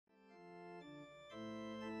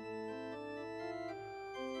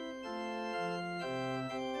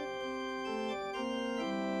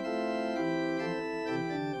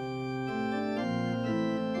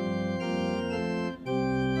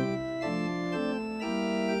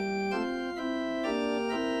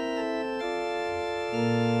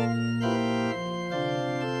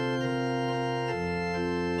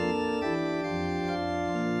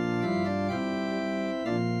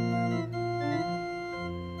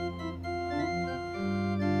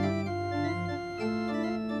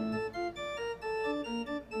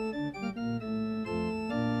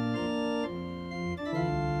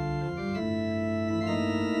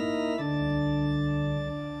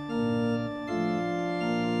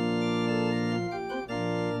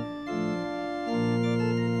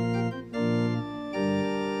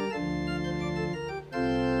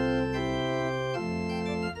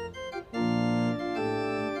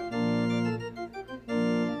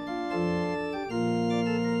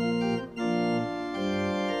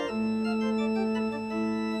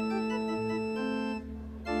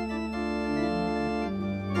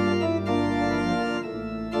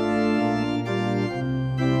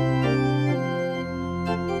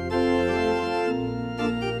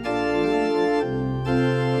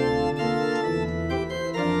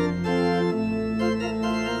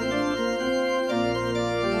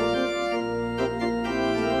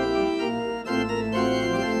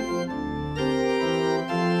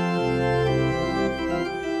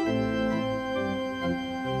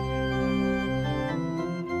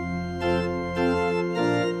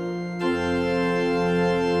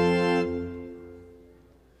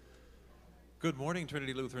Good morning,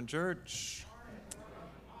 Trinity Lutheran Church.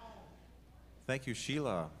 Thank you,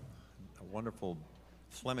 Sheila, a wonderful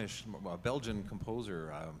Flemish, Belgian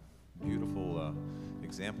composer, beautiful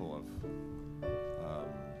example of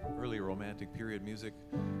early romantic period music.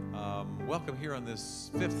 Welcome here on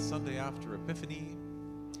this fifth Sunday after Epiphany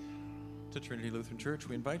to Trinity Lutheran Church.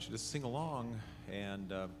 We invite you to sing along,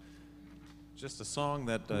 and just a song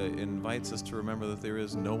that invites us to remember that there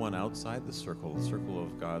is no one outside the circle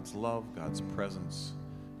of God's love, God's presence,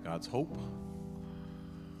 God's hope.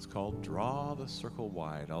 It's called Draw the Circle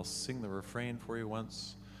Wide. I'll sing the refrain for you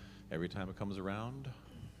once. Every time it comes around,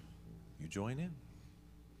 you join in.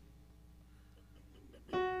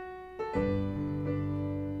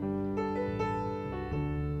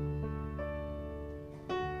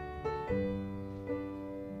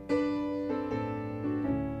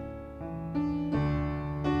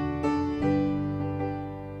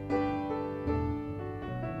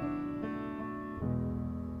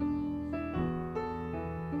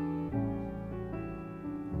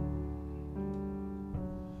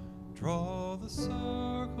 Draw the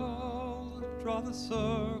circle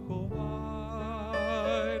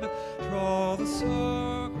wide. Draw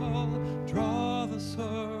the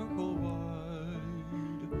circle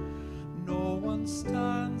wide. No one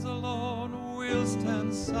stands alone, we'll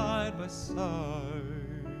stand side by side.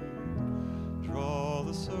 Draw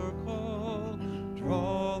the circle wide.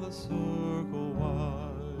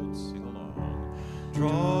 Sing along.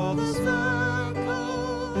 Draw the circle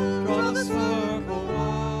wide.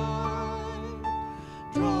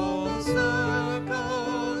 Draw the circle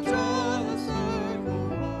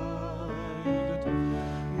wide.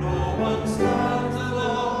 No one stands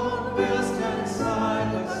alone, we'll stand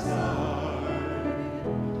side by side.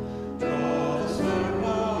 Draw the circle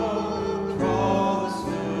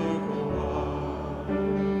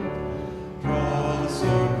wide. Draw the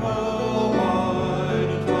circle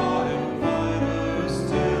wide, draw it wider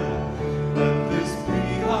still. Let this be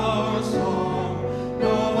our song.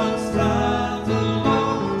 No one stands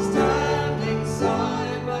alone, standing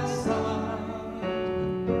side by side.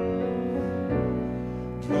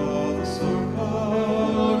 Draw the circle wide.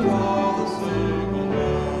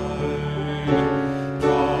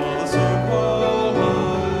 Draw the circle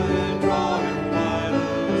wide, draw it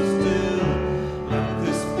wider still. Let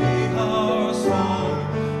this be our song.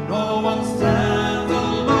 No one stands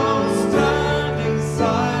alone, standing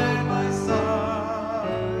side by side.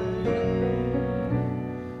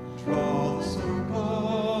 Draw the circle wide.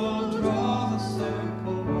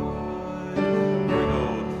 Here we go.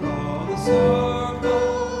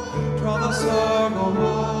 Draw the circle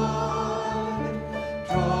wide.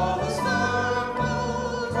 Draw the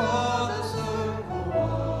circle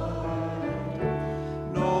wide.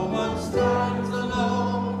 No one stands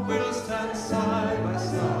alone, we'll stand side by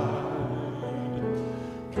side.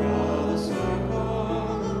 Draw the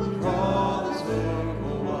circle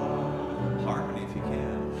wide. Harmony if you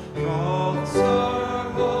can. Draw the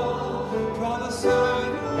circle wide. Draw the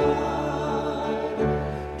circle wide.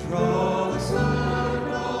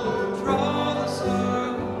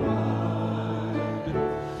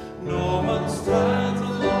 No one stands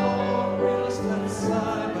alone, we'll stand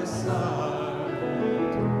side by side.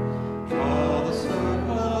 Draw the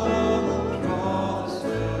circle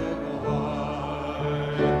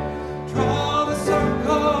wide. Draw the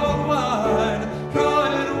circle wide,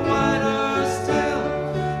 draw it wider still.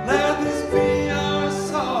 Let this be our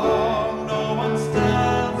song. No one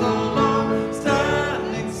stands alone,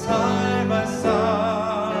 standing side by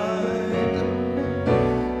side.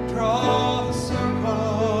 Draw the circle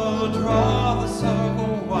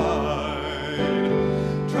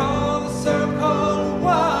wide. Draw the circle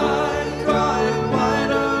wide, draw it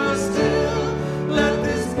wider still. Let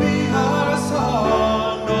this be our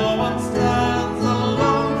song. No one stands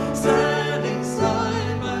alone, standing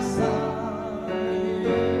side by side.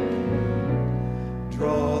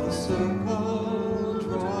 Draw the circle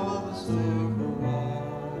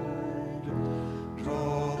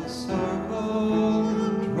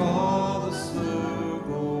wide. Draw the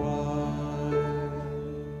circle wide.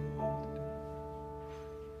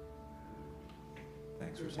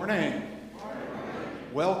 Thanks for singing. Morning.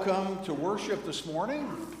 Welcome to worship this morning.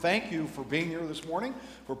 Thank you for being here this morning,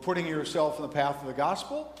 for putting yourself in the path of the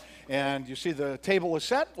gospel. And you see the table is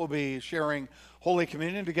set. We'll be sharing Holy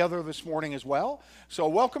Communion together this morning as well. So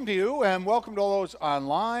welcome to you, and welcome to all those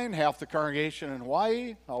online, half the congregation in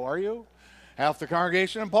Hawaii. How are you? Half the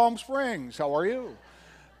congregation in Palm Springs. How are you?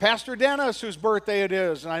 Pastor Dennis, whose birthday it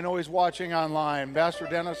is, and I know he's watching online. Pastor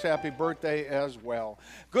Dennis, happy birthday as well.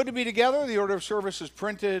 Good to be together. The order of service is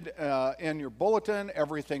printed in your bulletin.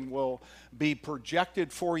 Everything will be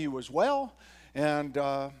projected for you as well. And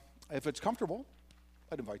if it's comfortable,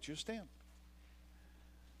 I'd invite you to stand.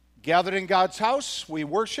 Gathered in God's house, we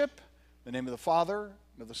worship in the name of the Father,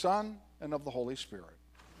 and of the Son, and of the Holy Spirit.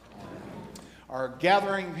 Our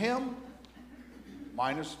gathering hymn,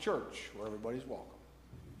 Mine is the Church, where everybody's welcome.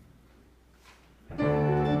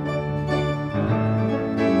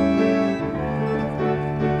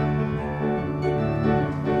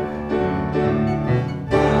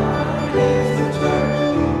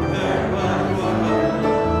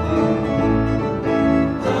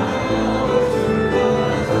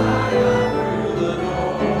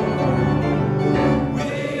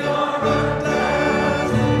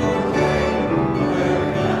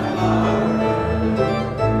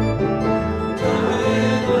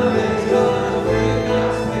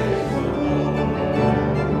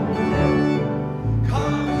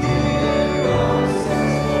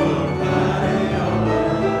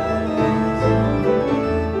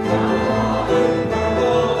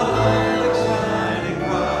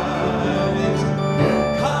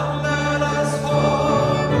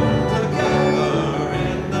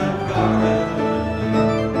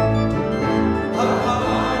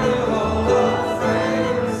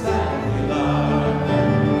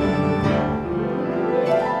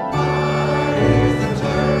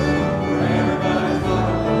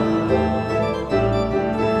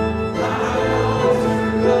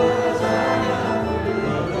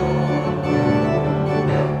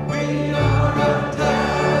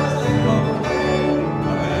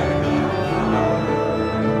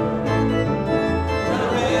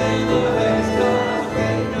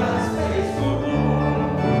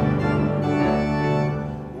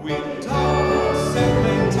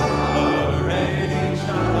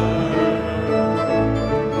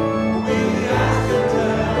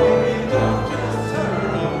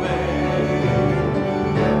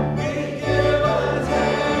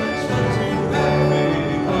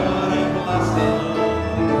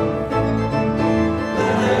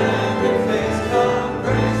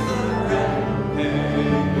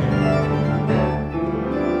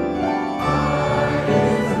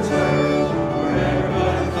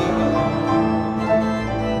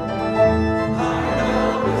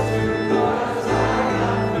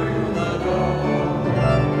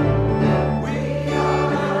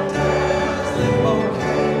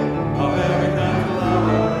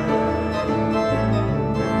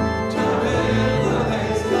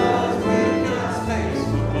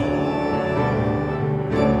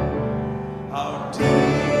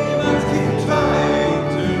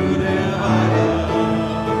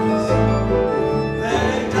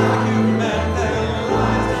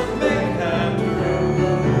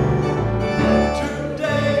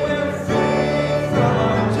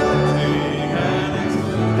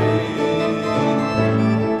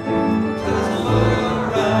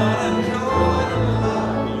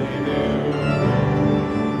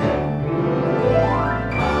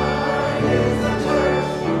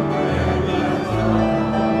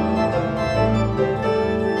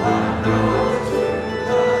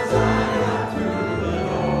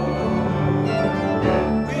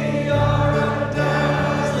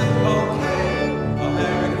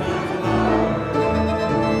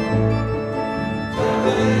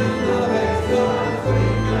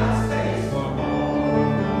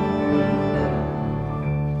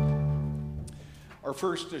 Our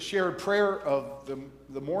first shared prayer of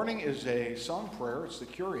the morning is a song prayer. It's the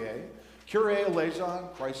Kyrie. Kyrie eleison,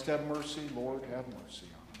 Christ have mercy, Lord have mercy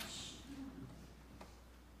on us.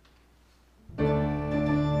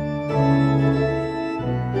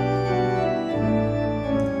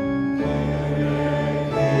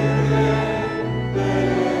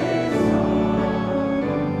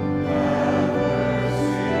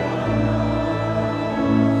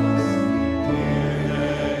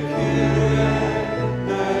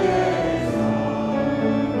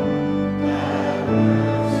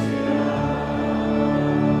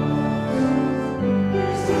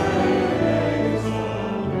 Mercy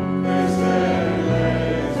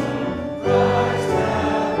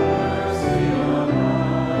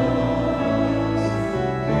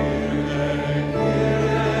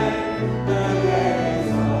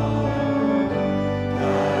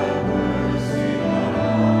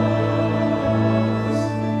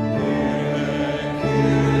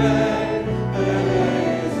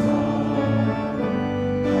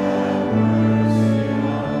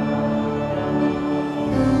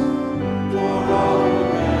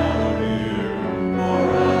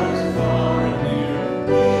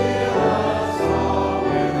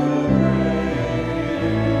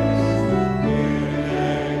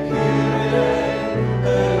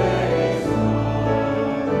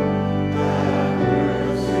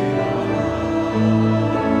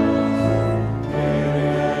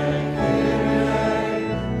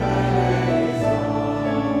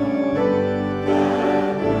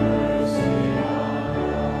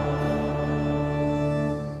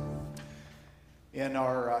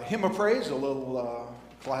hymn of praise, a little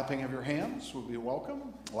clapping of your hands would be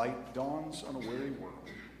welcome. Light dawns on a weary world.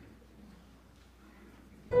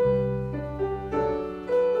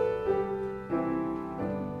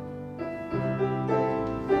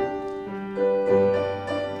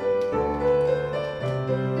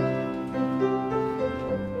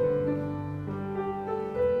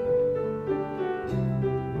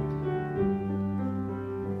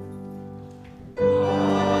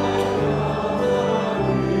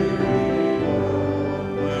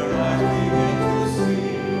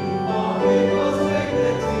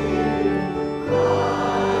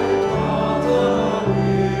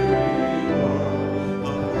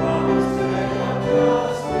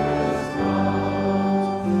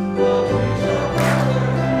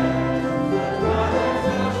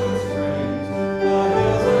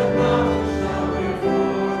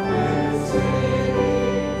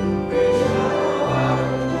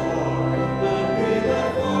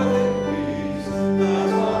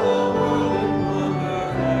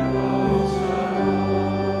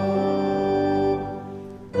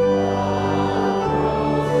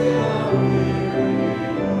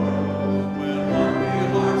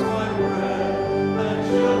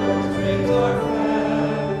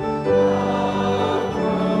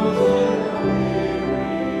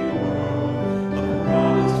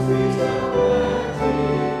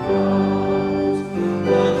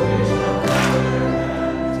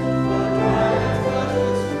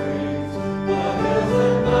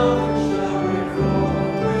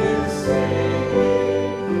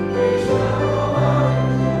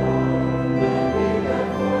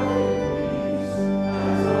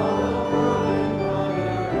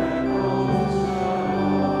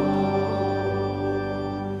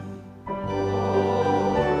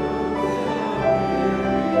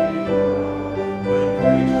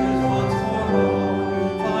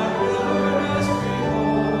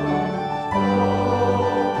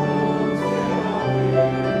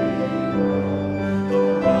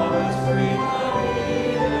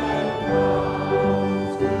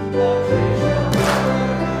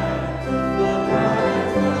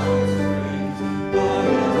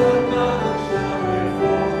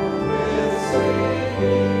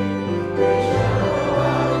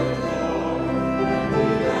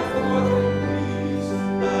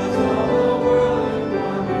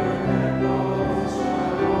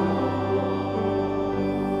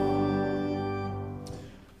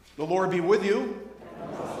 The Lord be with you.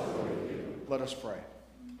 And also with you. Let us pray.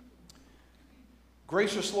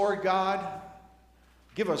 Gracious Lord God,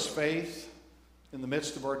 give us faith in the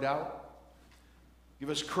midst of our doubt.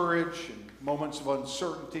 Give us courage in moments of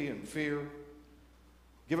uncertainty and fear.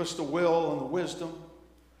 Give us the will and the wisdom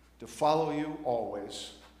to follow you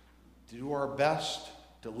always, to do our best,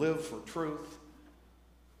 to live for truth,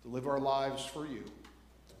 to live our lives for you.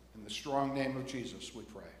 In the strong name of Jesus we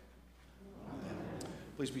pray. Amen.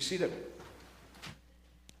 Please be seated.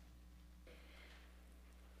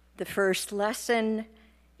 The first lesson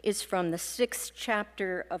is from the 6th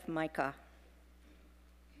chapter of Micah.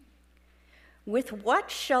 With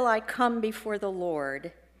what shall I come before the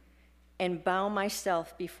Lord and bow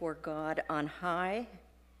myself before God on high?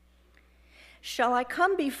 Shall I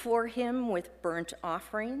come before him with burnt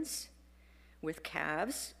offerings, with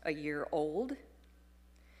calves a year old?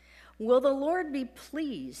 Will the Lord be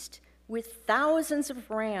pleased with thousands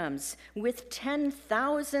of rams, with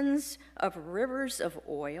 10,000s of rivers of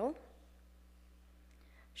oil?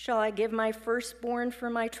 Shall I give my firstborn for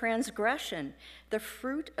my transgression, the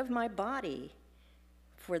fruit of my body,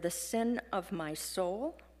 for the sin of my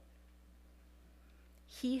soul?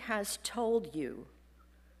 He has told you,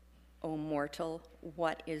 O mortal,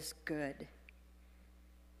 what is good.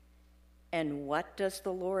 And what does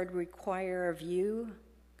the Lord require of you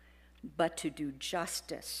but to do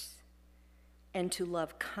justice, and to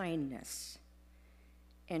love kindness,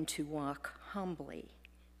 and to walk humbly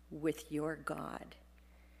with your God?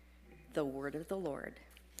 The word of the Lord.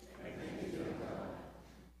 Thanks be to God.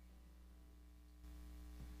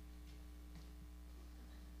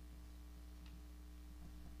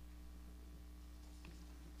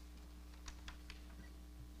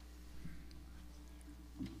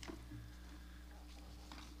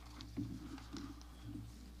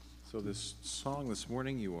 So this song this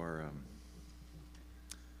morning, you are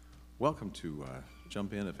welcome to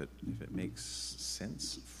jump in if it makes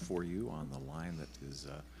sense for you on the line that is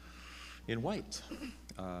in white.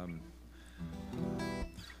 A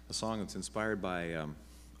song that's inspired by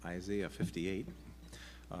Isaiah 58.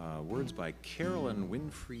 Words by Carolyn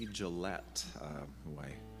Winfrey Gillette, who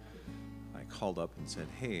I called up and said,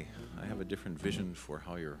 hey, I have a different vision for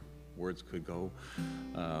how your words could go.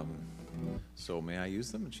 So may I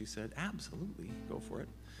use them? And she said, absolutely, go for it.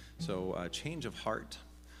 So change of heart,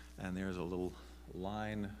 and there's a little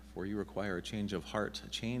line for you require a change of heart, a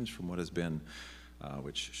change from what has been,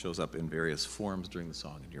 which shows up in various forms during the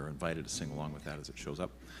song, and you're invited to sing along with that as it shows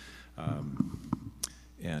up.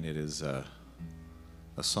 And it is a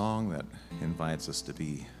song that invites us to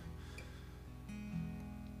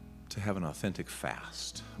have an authentic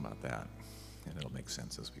fast about that, and it'll make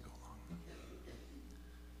sense as we go along.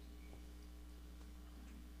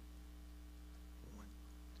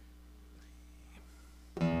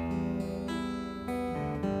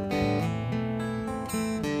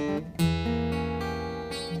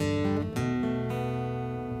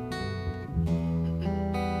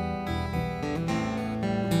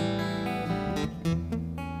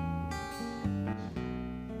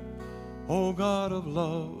 O God of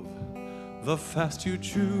love, the fast you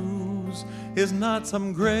choose is not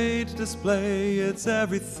some great display, it's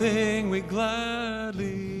everything we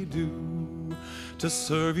gladly do. To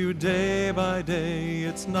serve you day by day,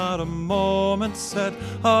 it's not a moment set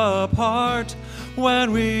apart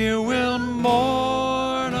when we will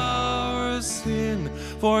mourn our sin,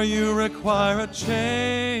 for you require a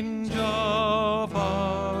change of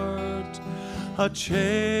heart, a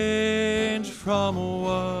change from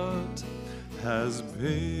what has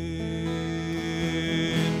been.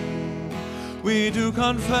 We do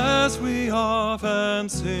confess, we often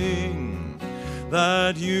sing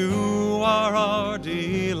that you are our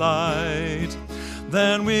delight.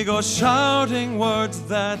 Then we go shouting words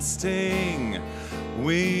that sting.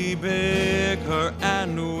 We bicker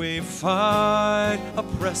and we fight,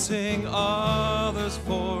 oppressing others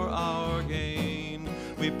for our gain.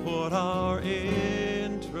 We put our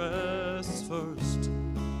interests first.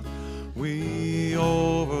 We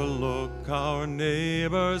overlook our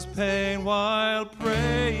neighbor's pain while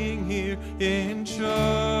praying here in church.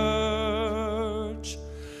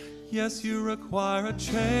 Yes, you require a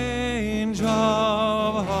change of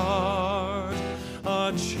heart,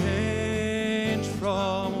 a change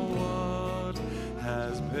from what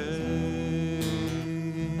has been.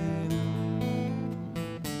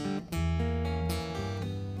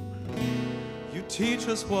 You teach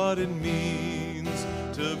us what it means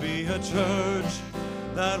to be a church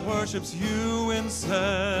that worships you in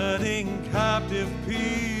setting captive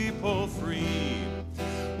people free.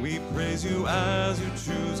 We praise you as you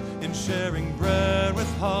choose in sharing bread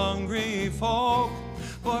with hungry folk,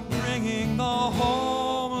 for bringing the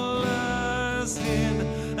homeless in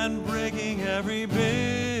and breaking every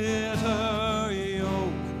bitter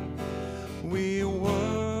yoke. We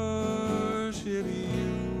worship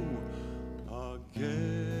you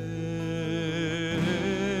again.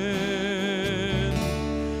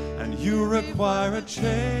 And you require a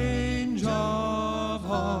change of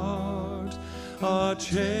heart, a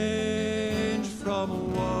change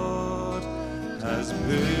from what has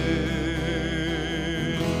been.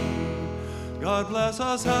 God bless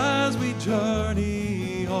us as we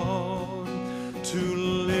journey on to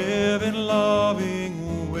live in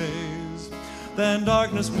loving ways. Then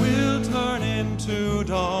darkness will turn into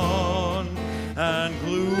dawn, and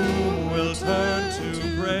gloom will turn to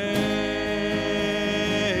praise.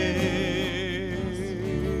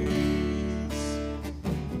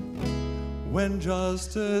 When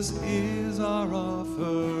justice is our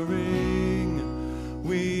offering,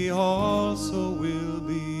 we also will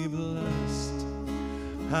be blessed,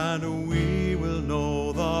 and we will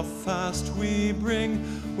know the fast we bring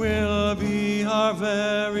will be our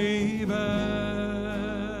very best.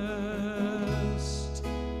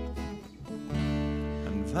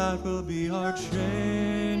 And that will be our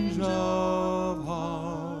change of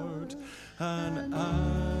heart, an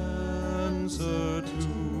answer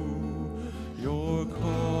to your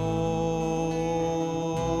call.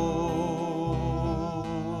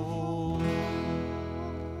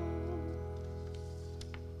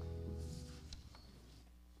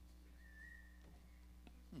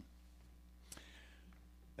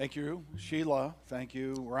 Thank you, Sheila. Thank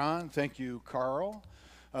you, Ron. Thank you, Carl.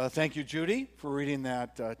 Thank you, Judy, for reading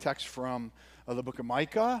that text from the book of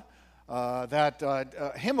Micah.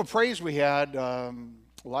 That hymn of praise we had,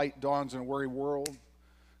 Light Dawns in a Weary World.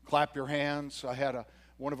 Clap your hands. I had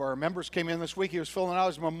one of our members came in this week. He was filling out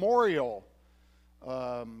his memorial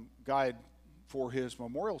guide for his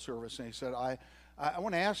memorial service, and he said, I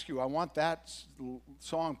want to ask you, I want that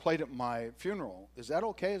song played at my funeral. Is that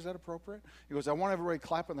okay? Is that appropriate? He goes, I want everybody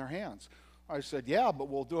clapping their hands. I said, yeah, but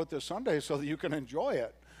we'll do it this Sunday so that you can enjoy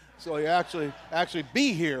it. So you actually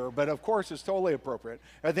be here, but of course it's totally appropriate.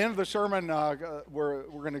 At the end of the sermon, we're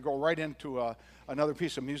going to go right into another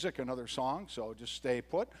piece of music, another song, so just stay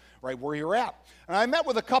put right where you're at. And I met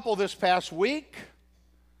with a couple this past week.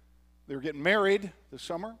 They were getting married this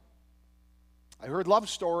summer. I heard love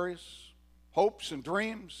stories, hopes and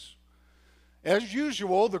dreams. As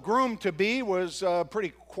usual, the groom-to-be was pretty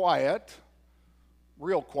quiet,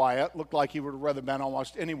 real quiet. Looked like he would have rather been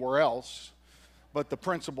almost anywhere else but the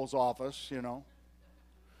principal's office, you know.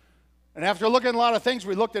 And after looking at a lot of things,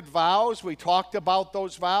 we looked at vows. We talked about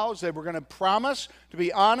those vows. They were going to promise to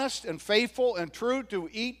be honest and faithful and true to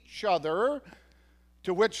each other,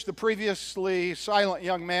 to which the previously silent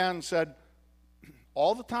young man said,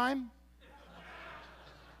 all the time?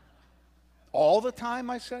 All the time,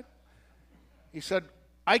 I said. He said,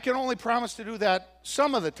 I can only promise to do that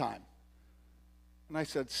some of the time. And I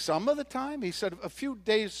said, some of the time? He said, a few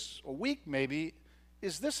days a week maybe.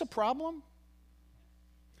 Is this a problem?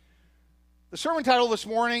 The sermon title this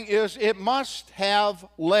morning is, It Must Have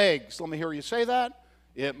Legs. Let me hear you say that.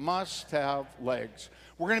 It must have legs.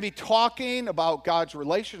 We're going to be talking about God's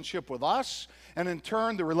relationship with us, and in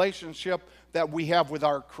turn, the relationship that we have with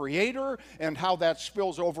our Creator, and how that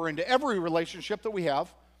spills over into every relationship that we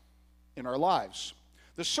have in our lives.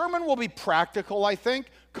 The sermon will be practical, I think,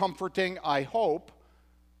 comforting, I hope.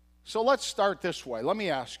 So let's start this way. Let me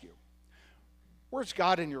ask you, where's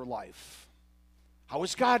God in your life? How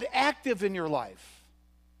is God active in your life?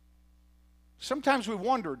 Sometimes we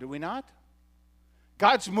wonder, do we not?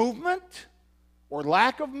 God's movement or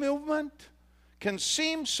lack of movement can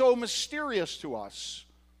seem so mysterious to us.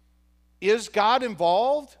 Is God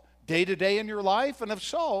involved day to day in your life? And if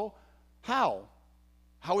so, how?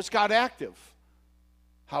 How is God active?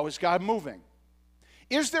 How is God moving?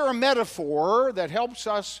 Is there a metaphor that helps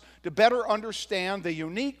us to better understand the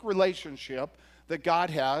unique relationship that God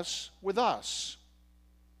has with us?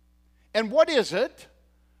 And what is it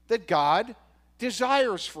that God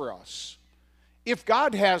desires for us? If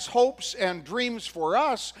God has hopes and dreams for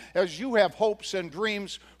us, as you have hopes and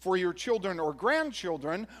dreams for your children or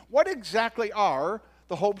grandchildren, what exactly are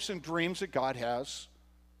the hopes and dreams that God has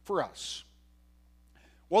for us?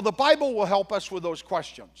 Well, the Bible will help us with those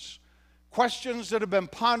questions. Questions that have been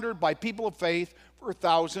pondered by people of faith for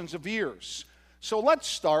thousands of years. So let's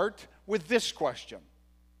start with this question.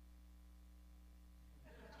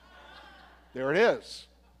 There it is.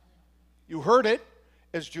 You heard it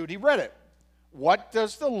as Judy read it. What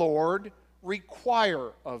does the Lord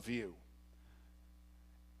require of you?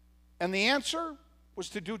 And the answer was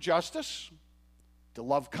to do justice, to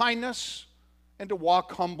love kindness, and to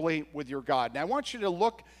walk humbly with your God. Now I want you to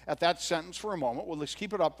look at that sentence for a moment. Well, let's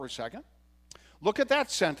keep it up for a second. Look at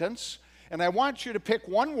that sentence, and I want you to pick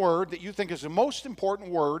one word that you think is the most important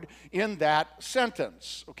word in that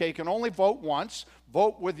sentence. Okay, you can only vote once.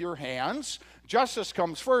 Vote with your hands. Justice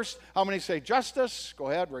comes first. How many say justice? Go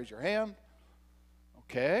ahead, raise your hand.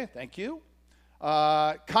 Okay, thank you.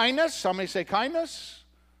 Kindness. How many say kindness?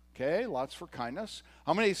 Okay, lots for kindness.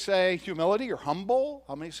 How many say humility or humble?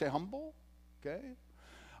 How many say humble? Okay.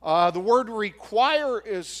 The word require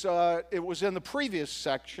is, it was in the previous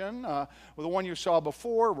section, the one you saw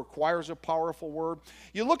before. Require is a powerful word.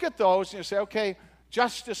 You look at those and you say, okay,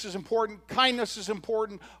 justice is important, kindness is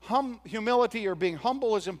important, humility or being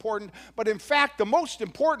humble is important, but in fact, the most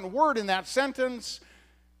important word in that sentence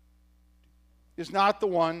is not the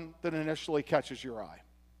one that initially catches your eye.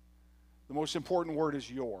 The most important word is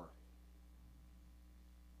your.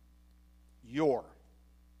 Your.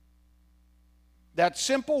 That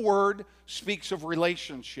simple word speaks of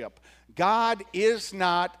relationship. God is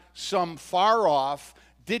not some far-off,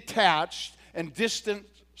 detached, and distant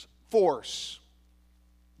force.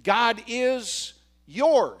 God is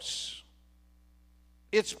yours.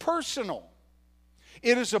 It's personal.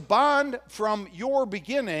 It is a bond from your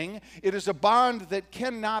beginning. It is a bond that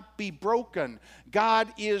cannot be broken.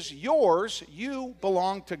 God is yours. You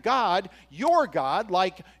belong to God. Your God,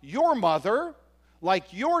 like your mother,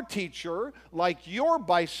 like your teacher, like your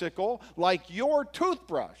bicycle, like your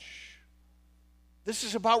toothbrush. This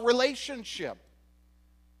is about relationship.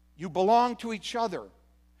 You belong to each other.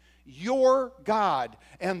 Your God.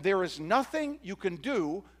 And there is nothing you can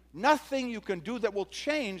do that will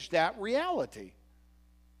change that reality.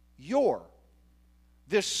 Your.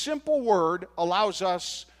 This simple word allows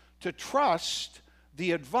us to trust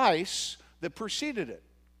the advice that preceded it.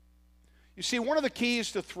 You see, one of the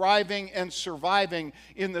keys to thriving and surviving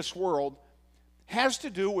in this world has to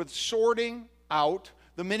do with sorting out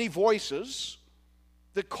the many voices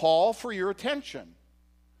that call for your attention.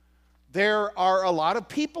 There are a lot of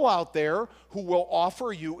people out there who will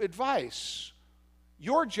offer you advice.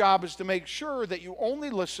 Your job is to make sure that you only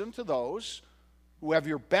listen to those who have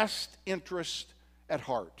your best interest at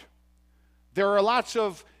heart. There are lots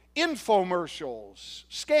of infomercials,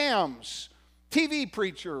 scams, TV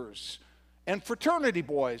preachers, and fraternity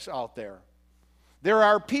boys out there. There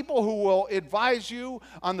are people who will advise you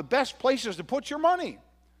on the best places to put your money,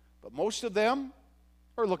 but most of them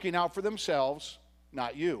are looking out for themselves,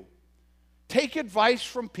 not you. Take advice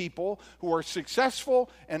from people who are successful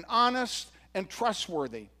and honest and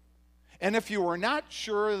trustworthy. And if you are not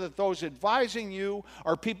sure that those advising you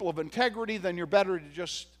are people of integrity, then you're better to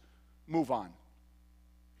just move on.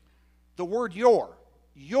 The word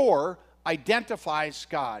your identifies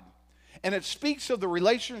God. And it speaks of the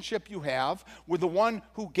relationship you have with the one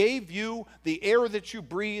who gave you the air that you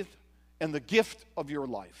breathe and the gift of your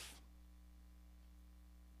life.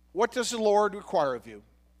 What does the Lord require of you?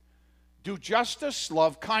 Do justice,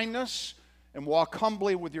 love kindness, and walk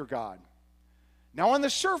humbly with your God. Now, on the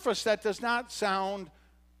surface, that does not sound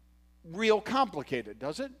real complicated,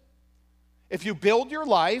 does it? If you build your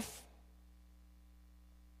life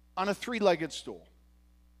on a three-legged stool,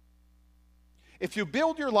 if you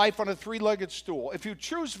build your life on a three-legged stool, if you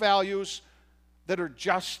choose values that are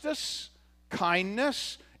justice,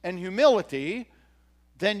 kindness, and humility,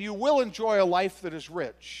 then you will enjoy a life that is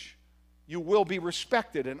rich. You will be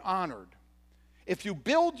respected and honored. If you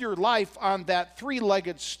build your life on that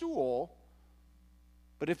three-legged stool,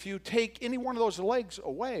 but if you take any one of those legs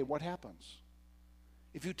away, what happens?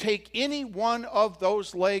 If you take any one of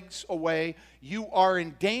those legs away, you are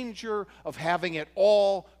in danger of having it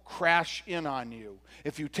all crash in on you.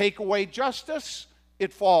 If you take away justice,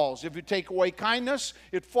 it falls. If you take away kindness,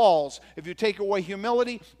 it falls. If you take away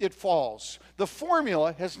humility, it falls. The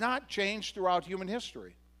formula has not changed throughout human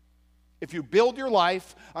history. If you build your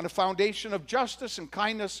life on a foundation of justice and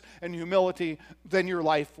kindness and humility, then your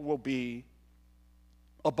life will be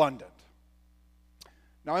abundant.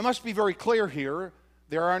 Now, I must be very clear here.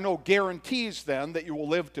 There are no guarantees then that you will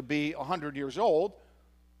live to be 100 years old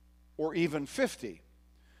or even 50.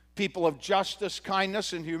 People of justice,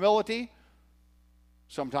 kindness, and humility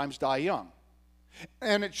sometimes die young.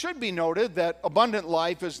 And it should be noted that abundant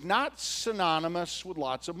life is not synonymous with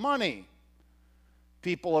lots of money.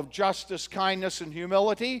 People of justice, kindness, and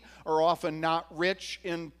humility are often not rich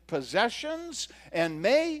in possessions and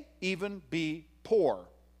may even be poor.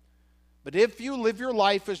 But if you live your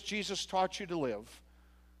life as Jesus taught you to live,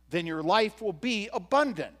 then your life will be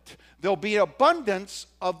abundant. There'll be abundance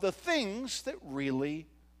of the things that really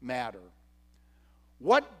matter.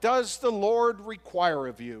 What does the Lord require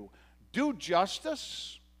of you? Do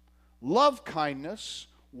justice, love kindness,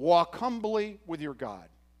 walk humbly with your God.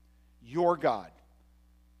 Your God.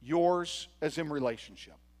 Yours as in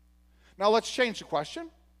relationship. Now let's change the question.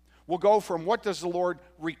 We'll go from what does the Lord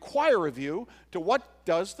require of you to what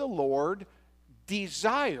does the Lord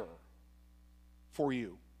desire for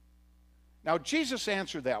you? Now Jesus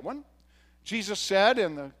answered that one. Jesus said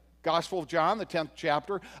in the Gospel of John, the 10th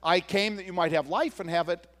chapter, I came that you might have life and have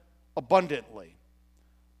it abundantly.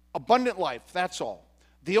 Abundant life, that's all.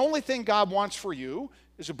 The only thing God wants for you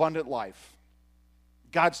is abundant life.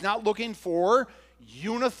 God's not looking for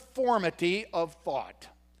uniformity of thought.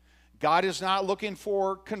 God is not looking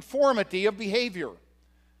for conformity of behavior.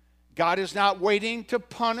 God is not waiting to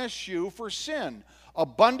punish you for sin.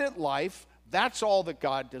 Abundant life, that's all that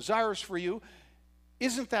God desires for you.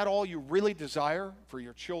 Isn't that all you really desire for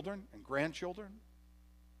your children and grandchildren?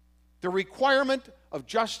 The requirement of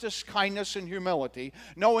justice, kindness, and humility.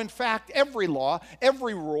 No, in fact, every law,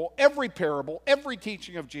 every rule, every parable, every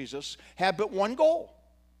teaching of Jesus had but one goal.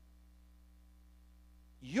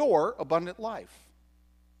 Your abundant life.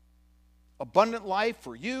 Abundant life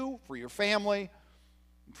for you, for your family,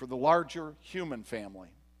 and for the larger human family.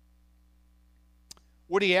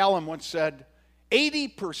 Woody Allen once said,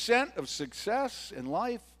 80% of success in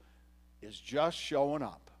life is just showing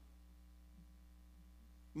up.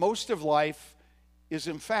 Most of life is,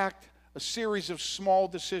 in fact, a series of small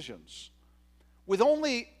decisions, with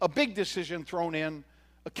only a big decision thrown in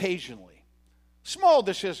occasionally. Small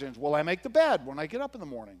decisions. Will I make the bed when I get up in the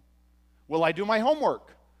morning? Will I do my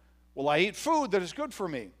homework? Will I eat food that is good for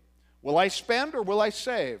me? Will I spend or will I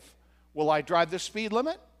save? Will I drive the speed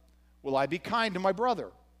limit? Will I be kind to my brother?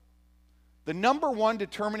 The number one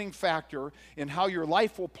determining factor in how your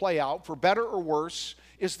life will play out, for better or worse,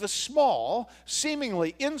 is the small,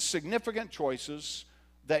 seemingly insignificant choices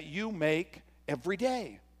that you make every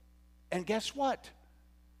day. And guess what?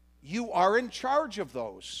 You are in charge of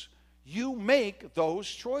those. You make those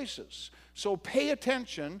choices. So pay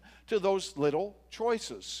attention to those little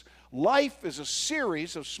choices. Life is a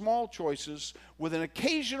series of small choices with an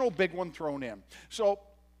occasional big one thrown in. So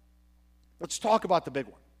let's talk about the big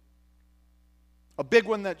one. A big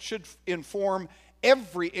one that should inform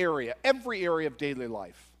every area of daily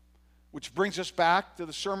life. Which brings us back to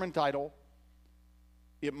the sermon title,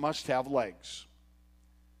 It Must Have Legs.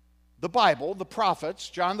 The Bible, the prophets,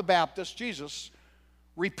 John the Baptist, Jesus,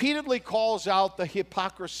 repeatedly calls out the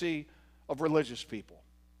hypocrisy of religious people.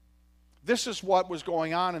 This is what was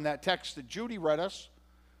going on in that text that Judy read us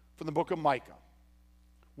from the book of Micah.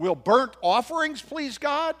 Will burnt offerings please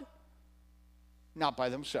God? Not by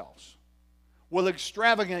themselves. Will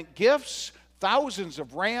extravagant gifts, thousands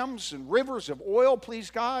of rams and rivers of oil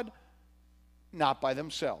please God? Not by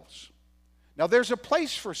themselves. Now there's a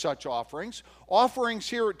place for such offerings. Offerings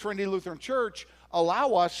here at Trinity Lutheran Church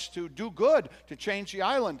allow us to do good, to change the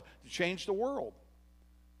island, to change the world.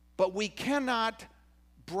 But we cannot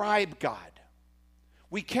bribe God.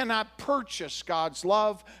 We cannot purchase God's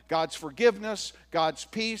love, God's forgiveness, God's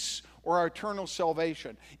peace, or our eternal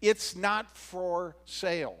salvation. It's not for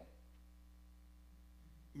sale.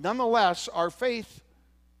 Nonetheless, our faith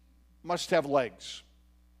must have legs.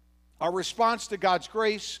 Our response to God's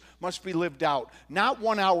grace must be lived out, not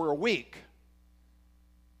 1 hour a week,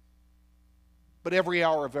 but every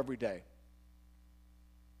hour of every day.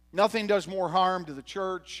 Nothing does more harm to the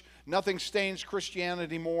church, nothing stains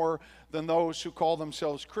Christianity more than those who call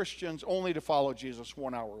themselves Christians only to follow Jesus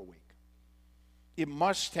 1 hour a week. It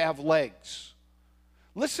must have legs.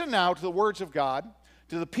 Listen now to the words of God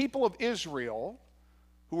to the people of Israel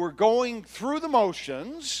who were going through the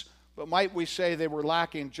motions, but might we say they were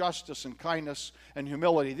lacking justice and kindness and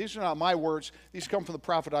humility. These are not my words. These come from the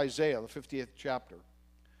prophet Isaiah, the 50th chapter.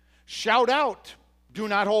 Shout out, do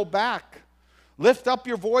not hold back. Lift up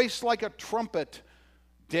your voice like a trumpet.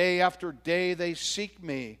 Day after day they seek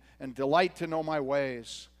me and delight to know my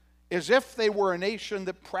ways, as if they were a nation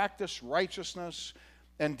that practiced righteousness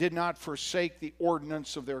and did not forsake the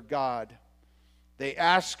ordinance of their God. They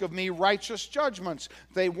ask of me righteous judgments.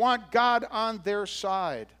 They want God on their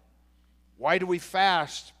side. Why do we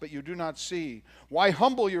fast, but you do not see? Why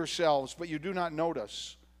humble yourselves, but you do not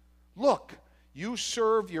notice? Look, you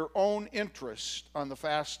serve your own interest on the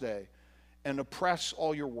fast day and oppress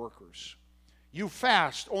all your workers. You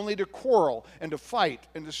fast only to quarrel and to fight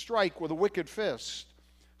and to strike with a wicked fist.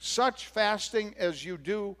 Such fasting as you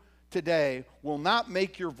do today will not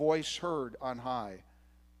make your voice heard on high.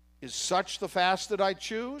 Is such the fast that I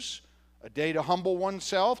choose? A day to humble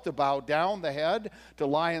oneself, to bow down the head, to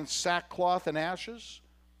lie in sackcloth and ashes?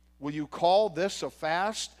 Will you call this a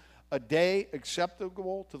fast, a day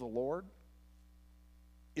acceptable to the Lord?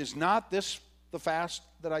 Is not this the fast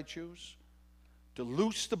that I choose? To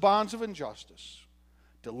loose the bonds of injustice,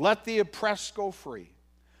 to let the oppressed go free,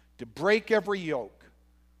 to break every yoke.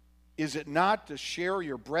 Is it not to share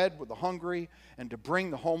your bread with the hungry and to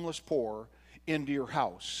bring the homeless poor into your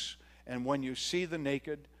house, and when you see the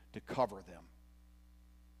naked, to cover them?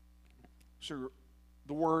 So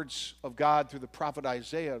the words of God through the prophet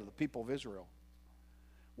Isaiah to the people of Israel.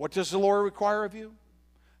 What does the Lord require of you?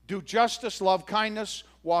 Do justice, love kindness,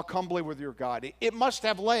 walk humbly with your God. It must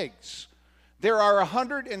have legs. There are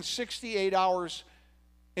 168 hours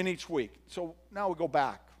in each week. So now we go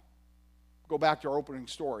back. Go back to our opening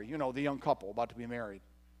story. You know, the young couple about to be married.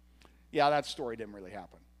 Yeah, that story didn't really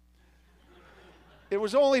happen. It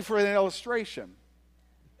was only for an illustration.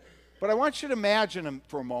 But I want you to imagine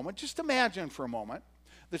for a moment, just imagine for a moment,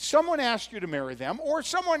 that someone asked you to marry them, or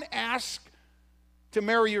someone asked to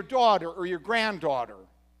marry your daughter or your granddaughter.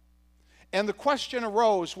 And the question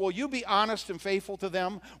arose, will you be honest and faithful to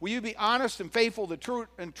them? Will you be honest and faithful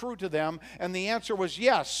and true to them? And the answer was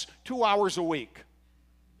yes, 2 hours a week.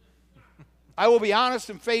 I will be honest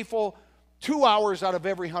and faithful 2 hours out of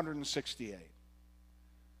every 168.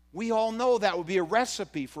 We all know that would be a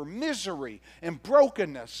recipe for misery and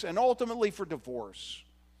brokenness and ultimately for divorce.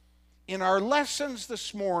 In our lessons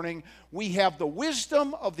this morning, we have the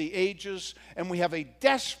wisdom of the ages and we have a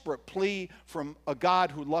desperate plea from a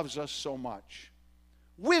God who loves us so much.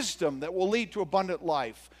 Wisdom that will lead to abundant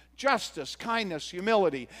life, justice, kindness,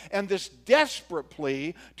 humility, and this desperate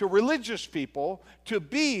plea to religious people to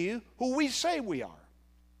be who we say we are.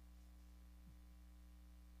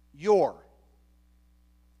 Your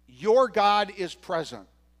God is present.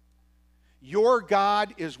 Your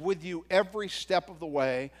God is with you every step of the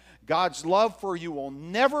way. God's love for you will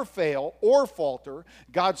never fail or falter.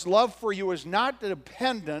 God's love for you is not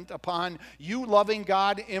dependent upon you loving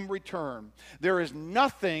God in return. There is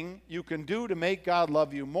nothing you can do to make God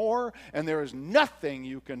love you more, and there is nothing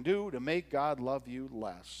you can do to make God love you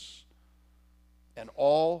less. And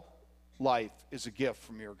all life is a gift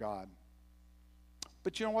from your God.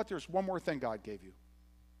 But you know what? There's one more thing God gave you.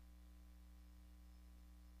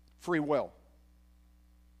 Free will.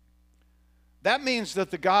 That means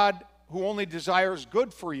that the God who only desires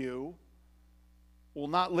good for you will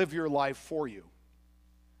not live your life for you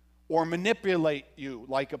or manipulate you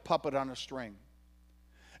like a puppet on a string.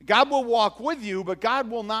 God will walk with you, but God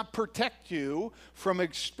will not protect you from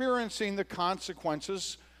experiencing the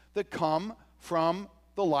consequences that come from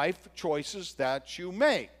the life choices that you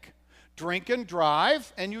make. Drink and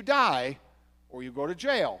drive and you die, or you go to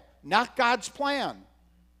jail. Not God's plan.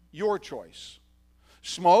 Your choice.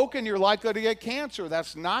 Smoke and you're likely to get cancer.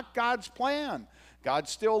 That's not God's plan. God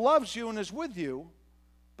still loves you and is with you,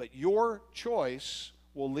 but your choice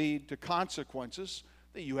will lead to consequences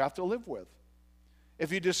that you have to live with.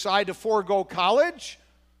 If you decide to forego college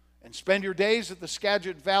and spend your days at the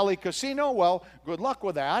Skagit Valley Casino, well, good luck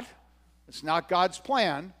with that. It's not God's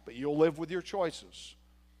plan, but you'll live with your choices.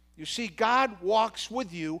 You see, God walks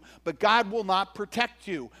with you, but God will not protect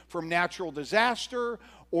you from natural disaster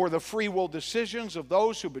or the free will decisions of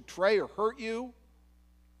those who betray or hurt you.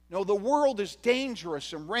 No, the world is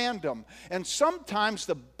dangerous and random, and sometimes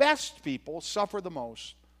the best people suffer the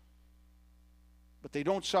most. But they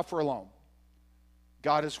don't suffer alone.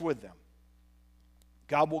 God is with them.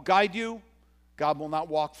 God will guide you. God will not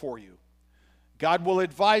walk for you. God will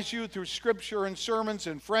advise you through scripture and sermons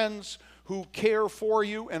and friends who care for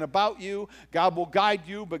you and about you. God will guide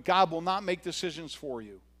you, but God will not make decisions for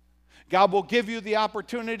you. God will give you the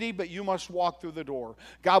opportunity, but you must walk through the door.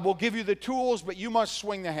 God will give you the tools, but you must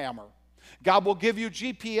swing the hammer. God will give you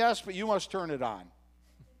GPS, but you must turn it on.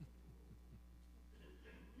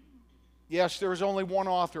 Yes, there is only one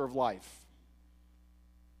author of life.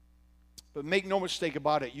 But make no mistake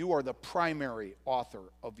about it, you are the primary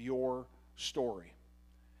author of your story.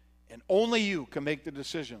 And only you can make the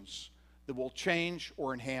decisions that will change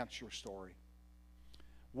or enhance your story.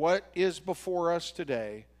 What is before us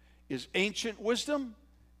today is ancient wisdom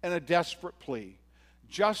and a desperate plea.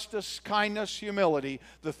 Justice, kindness, humility,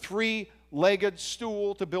 the three-legged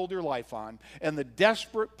stool to build your life on, and the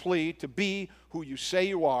desperate plea to be who you say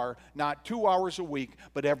you are, not 2 hours a week,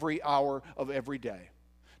 but every hour of every day.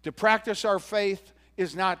 To practice our faith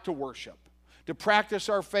is not to worship. To practice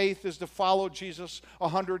our faith is to follow Jesus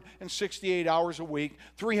 168 hours a week,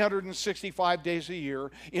 365 days a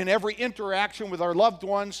year, in every interaction with our loved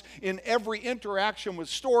ones, in every interaction with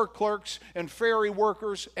store clerks and ferry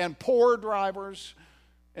workers and poor drivers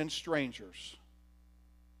and strangers.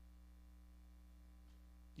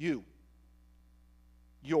 Your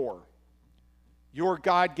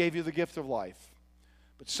God gave you the gift of life,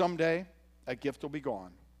 but someday that gift will be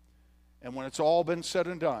gone. And when it's all been said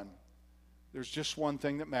and done, there's just one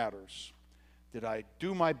thing that matters. Did I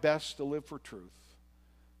do my best to live for truth?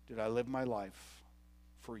 Did I live my life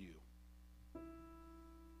for you?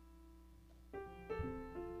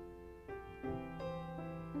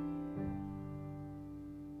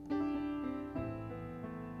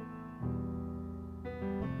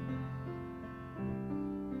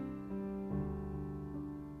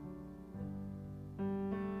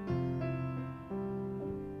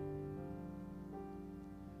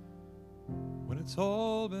 It's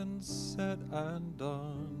all been said and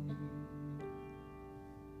done.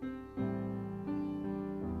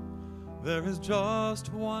 There is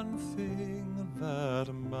just one thing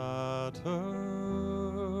that matters.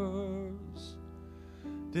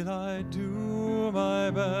 Did I do my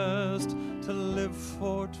best to live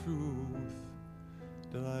for truth?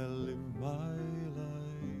 Did I live my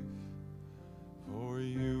life for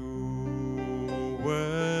you?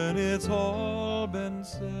 When it's all been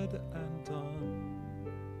said and done,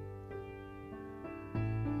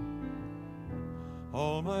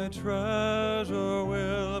 all my treasure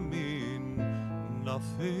will mean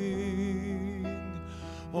nothing.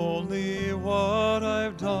 Only what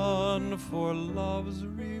I've done for love's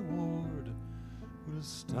reward will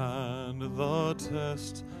stand the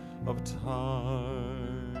test of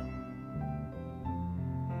time.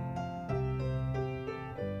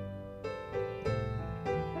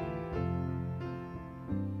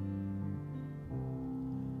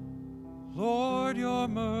 Lord, your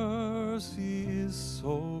mercy is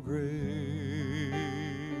so great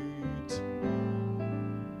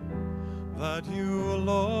that you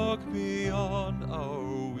look beyond our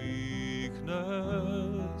weakness,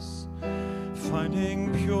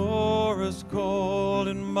 finding purest gold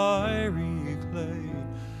in miry clay,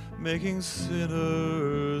 making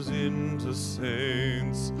sinners into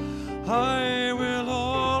saints. I will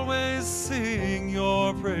always sing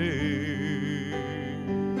your praise.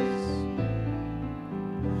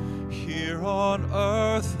 Here on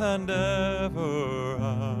earth and ever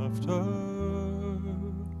after.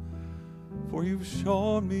 For you've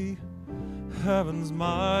shown me heaven's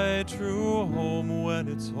my true home when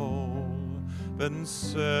it's all been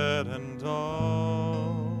said and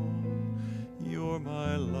done. You're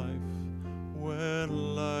my life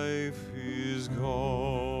when life is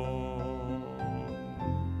gone.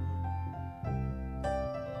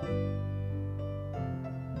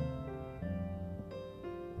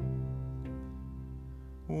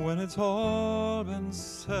 When it's all been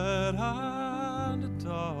said and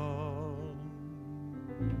done,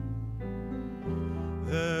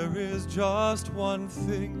 there is just one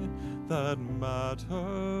thing that matters.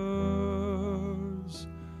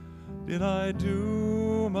 Did I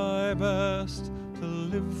do my best to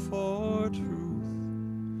live for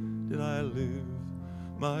truth? Did I live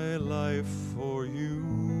my life for you?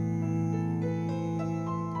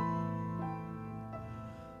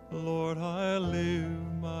 Lord, I live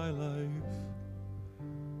my life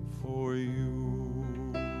for you.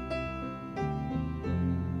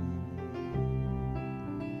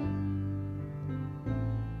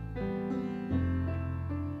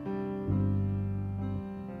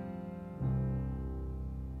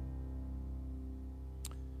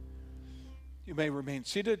 You may remain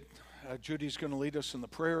seated. Judy's going to lead us in the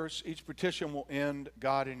prayers. Each petition will end,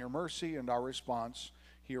 God, in your mercy, and our response,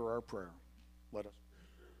 hear our prayer. Let us.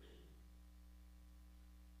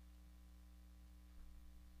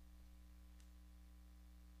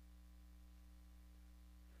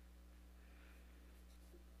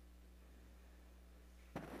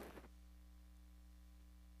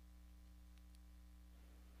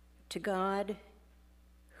 To God,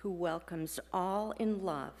 who welcomes all in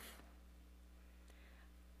love,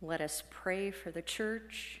 let us pray for the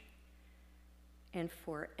church and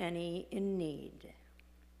for any in need.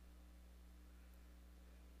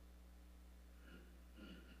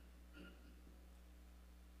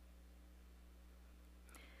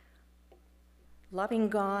 Loving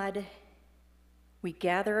God, we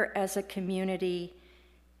gather as a community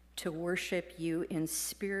to worship you in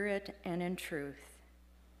spirit and in truth.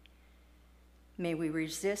 May we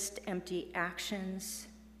resist empty actions.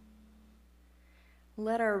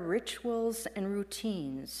 Let our rituals and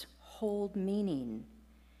routines hold meaning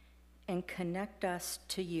and connect us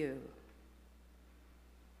to you.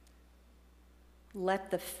 Let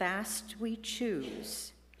the fast we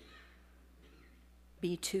choose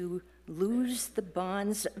be to loose the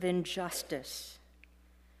bonds of injustice,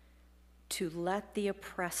 to let the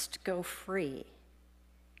oppressed go free,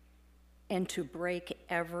 and to break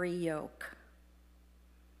every yoke.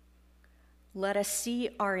 Let us see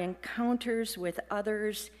our encounters with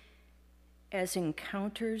others as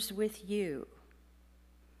encounters with you,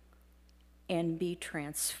 and be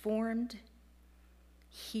transformed,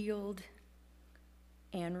 healed,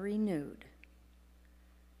 and renewed.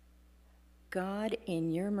 God,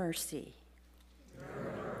 in your mercy.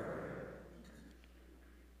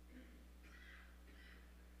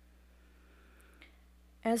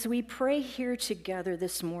 As we pray here together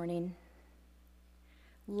this morning,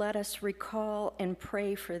 let us recall and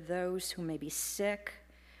pray for those who may be sick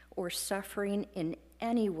or suffering in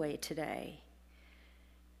any way today,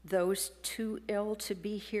 those too ill to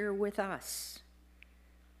be here with us,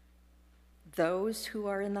 those who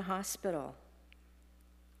are in the hospital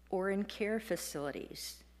or in care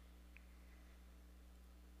facilities.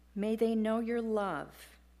 May they know your love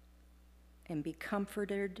and be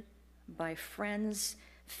comforted by friends,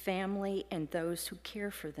 family, and those who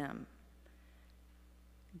care for them.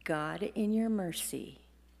 God, in your mercy.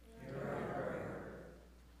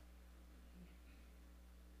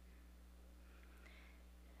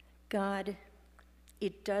 God,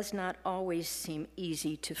 it does not always seem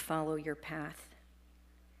easy to follow your path.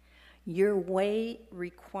 Your way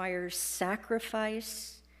requires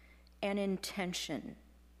sacrifice and intention,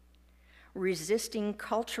 resisting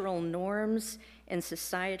cultural norms and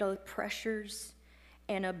societal pressures,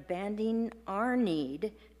 and abandoning our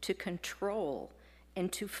need to control and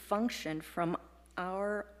to function from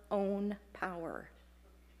our own power.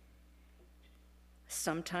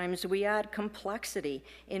 Sometimes we add complexity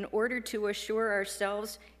in order to assure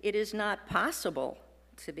ourselves it is not possible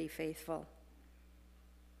to be faithful.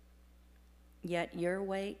 Yet your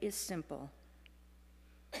way is simple.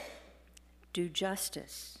 Do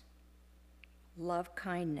justice, love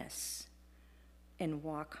kindness, and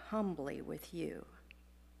walk humbly with you.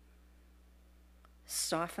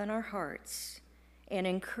 Soften our hearts and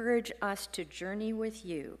encourage us to journey with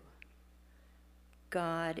you.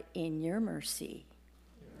 God, in your mercy.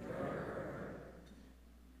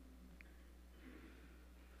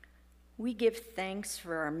 We give thanks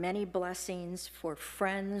for our many blessings, for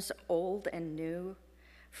friends old and new,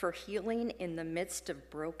 for healing in the midst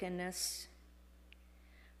of brokenness,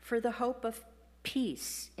 for the hope of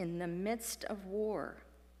peace in the midst of war,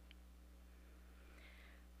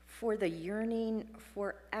 for the yearning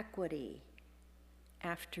for equity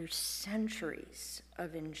after centuries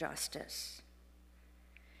of injustice,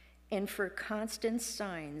 and for constant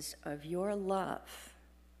signs of your love.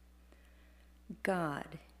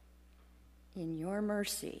 God, in your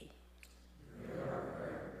mercy,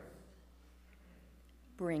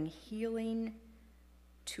 bring healing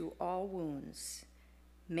to all wounds,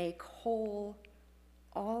 make whole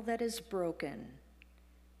all that is broken,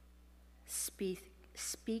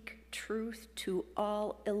 speak truth to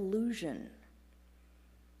all illusion,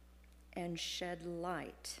 and shed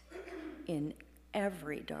light in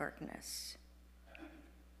every darkness.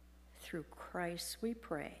 Through Christ we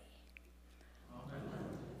pray.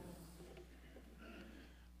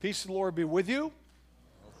 Peace of the Lord be with you.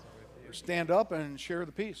 Stand up and share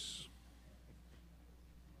the peace.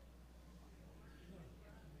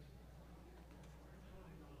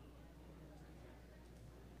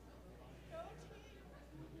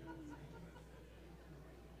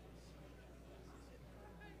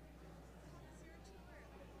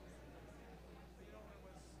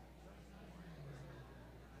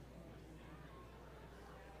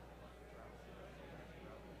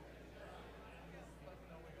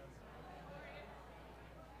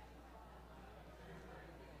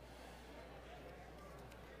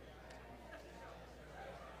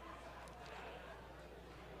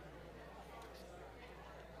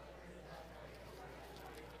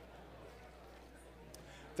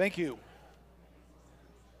 Thank you.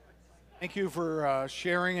 Thank you for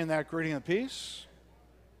sharing in that greeting of peace.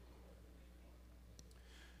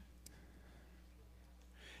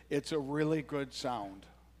 It's a really good sound,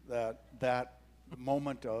 that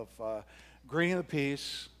moment of greeting of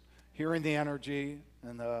peace, hearing the energy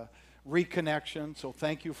and the reconnection. So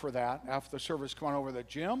thank you for that. After the service, come on over to the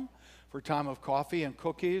gym for a time of coffee and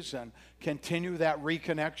cookies and continue that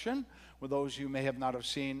reconnection with those you may have not have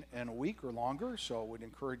seen in a week or longer. So we'd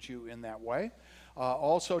encourage you in that way.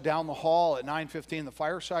 Also down the hall at 9:15, the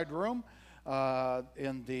fireside room,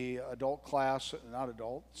 in the adult class, not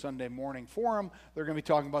adult, Sunday morning forum, they're going to be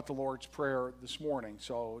talking about the Lord's Prayer this morning.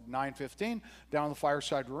 So 9:15, down in the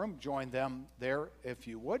fireside room, join them there if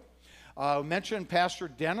you would. Mentioned Pastor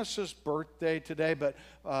Dennis's birthday today, but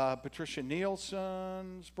Patricia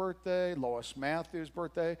Nielsen's birthday, Lois Matthews'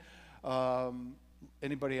 birthday.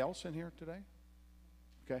 Anybody else in here today?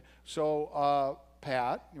 Okay, so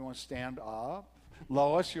Pat, you want to stand up?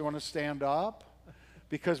 Lois, you want to stand up?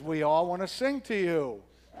 Because we all want to sing to you.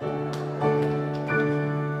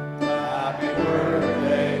 Happy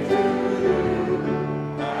birthday to you.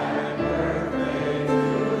 Happy birthday to you.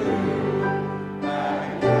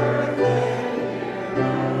 Happy birthday, dear Lord.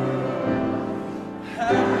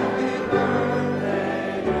 Happy birthday to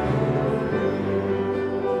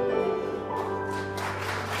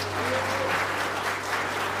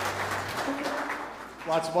you.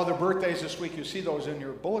 Lots of other birthdays this week. You see those in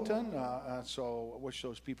your bulletin. So I wish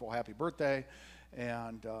those people happy birthday.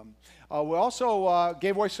 And we also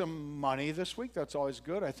gave away some money this week. That's always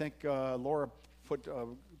good. I think Laura put a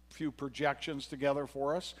few projections together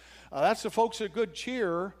for us. That's the folks at Good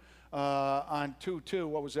Cheer on 2/2.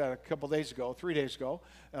 What was that? A couple days ago, 3 days ago,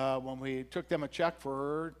 when we took them a check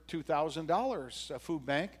for $2,000, a food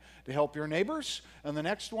bank to help your neighbors. And the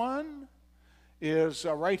next one is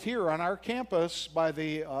right here on our campus by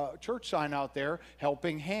the church sign out there,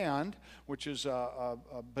 Helping Hand, which is a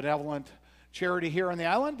benevolent charity here on the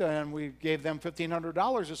island, and we gave them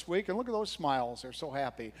 $1,500 this week, and look at those smiles. They're so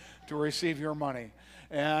happy to receive your money.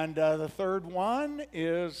 And the third one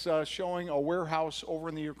is showing a warehouse over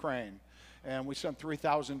in the Ukraine, and we sent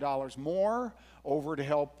 $3,000 more over to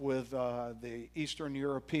help with the Eastern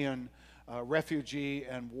European refugee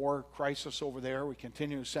and war crisis over there. We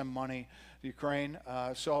continue to send money to Ukraine.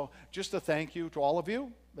 So just a thank you to all of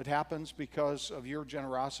you. It happens because of your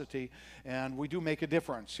generosity, and we do make a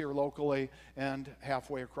difference here locally and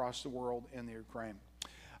halfway across the world in the Ukraine.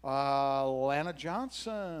 Lana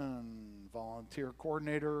Johnson, volunteer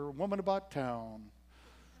coordinator, Woman About Town.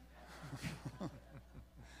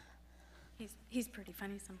 He's pretty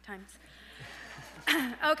funny sometimes.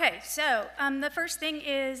 Okay, so the first thing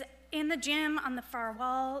is in the gym on the far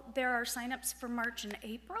wall, there are signups for March and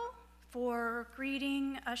April for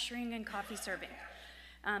greeting, ushering, and coffee serving.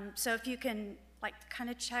 So if you can kind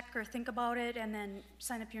of check or think about it and then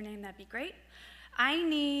sign up your name, that'd be great.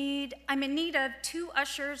 I'm in need of 2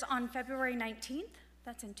 ushers on February 19th,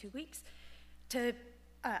 that's in 2 weeks, to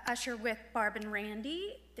usher with Barb and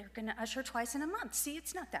Randy. They're going to usher twice in a month. See,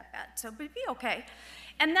 it's not that bad, so it'll be okay.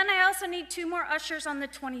 And then I also need 2 more ushers on the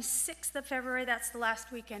 26th of February. That's the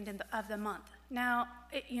last weekend of the month. Now,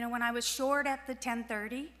 when I was short at the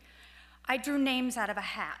 10:30, I drew names out of a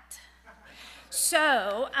hat.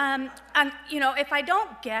 So, if I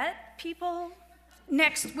don't get people,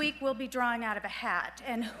 next week we'll be drawing out of a hat,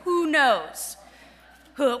 and who knows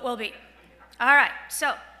who it will be. All right,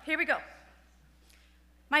 so here we go.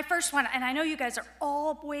 My first one, and I know you guys are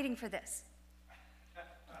all waiting for this.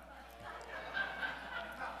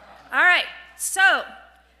 All right, so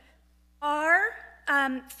our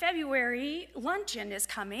February luncheon is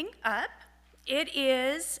coming up. It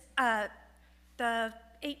is the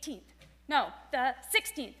 18th. No, the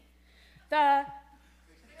 16th. The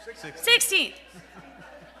 16th.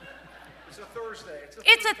 It's a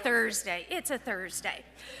Thursday. It's a Thursday.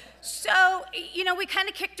 So, we kind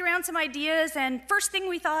of kicked around some ideas, and first thing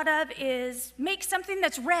we thought of is make something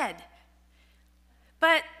that's red.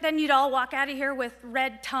 But then you'd all walk out of here with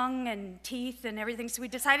red tongue and teeth and everything, so we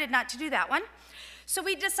decided not to do that one. So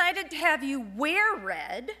we decided to have you wear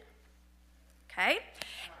red, okay,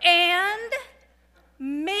 and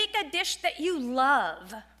make a dish that you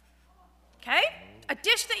love, okay? A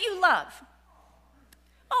dish that you love.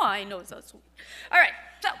 Oh, I know, so sweet. All right,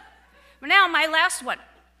 so now my last one.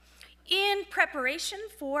 In preparation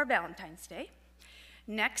for Valentine's Day,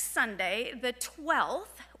 next Sunday, the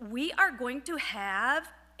 12th, we are going to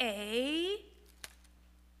have a...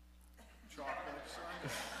 Chocolate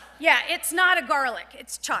Sunday. Yeah, it's not a garlic,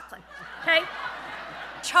 it's chocolate, okay?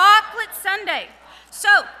 Chocolate Sunday.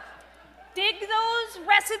 So, dig those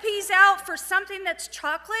recipes out for something that's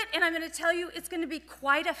chocolate, and I'm going to tell you it's going to be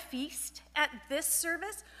quite a feast at this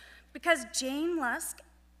service because Jane Lusk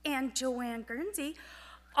and Joanne Guernsey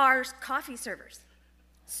are coffee servers.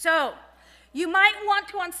 So, you might want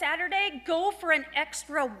to on Saturday go for an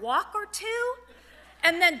extra walk or 2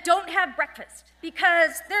 and then don't have breakfast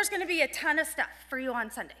because there's going to be a ton of stuff for you on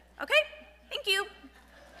Sunday. Okay? Thank you.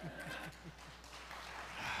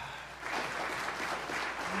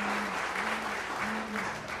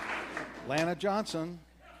 Lana Johnson.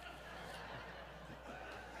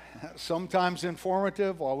 Sometimes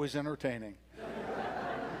informative, always entertaining.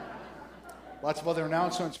 Lots of other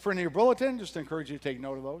announcements printed in your bulletin. Just encourage you to take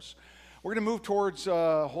note of those. We're going to move towards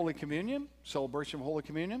Holy Communion, celebration of Holy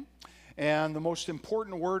Communion. And the most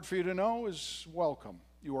important word for you to know is welcome.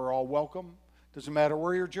 You are all welcome. Doesn't matter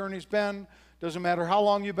where your journey's been. Doesn't matter how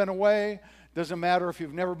long you've been away. Doesn't matter if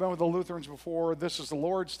you've never been with the Lutherans before. This is the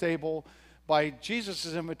Lord's table. By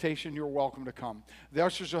Jesus' invitation, you're welcome to come. The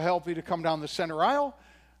ushers will help you to come down the center aisle.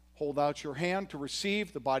 Hold out your hand to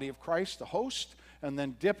receive the body of Christ, the host, and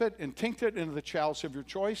then dip it and tinct it into the chalice of your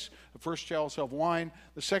choice. The first chalice will have wine,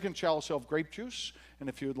 the second chalice will have grape juice, and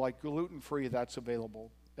if you would like gluten-free, that's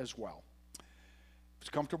available as well. If it's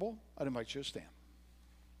comfortable, I'd invite you to stand.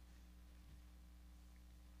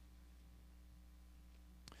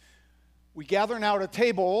 We gather now at a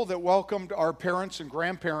table that welcomed our parents and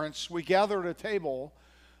grandparents. We gather at a table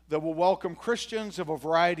that will welcome Christians of a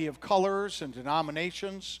variety of colors and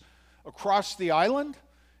denominations across the island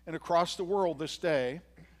and across the world this day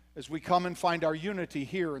as we come and find our unity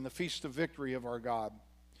here in the Feast of Victory of our God.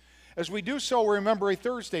 As we do so, we remember a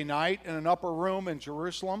Thursday night in an upper room in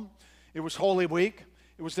Jerusalem. It was Holy Week.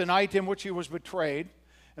 It was the night in which he was betrayed.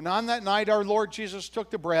 And on that night, our Lord Jesus took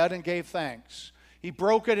the bread and gave thanks. He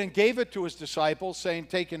broke it and gave it to his disciples, saying,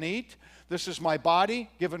 "Take and eat. This is my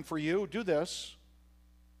body given for you. Do this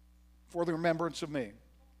for the remembrance of me."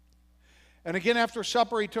 And again after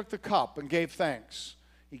supper, he took the cup and gave thanks.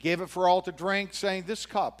 He gave it for all to drink, saying, "This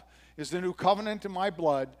cup is the new covenant in my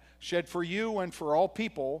blood, shed for you and for all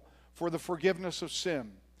people for the forgiveness of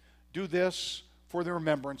sin. Do this for the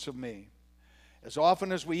remembrance of me." As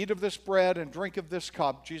often as we eat of this bread and drink of this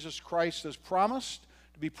cup, Jesus Christ has promised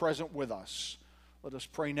to be present with us. Let us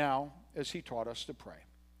pray now as he taught us to pray.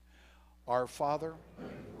 Our Father,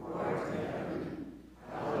 who art in heaven,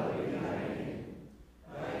 hallowed be thy name.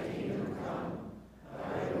 Thy kingdom come,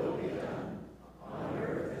 thy will be done, on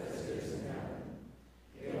earth as it is in heaven.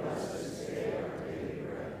 Give us this day our daily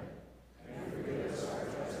bread, and forgive us our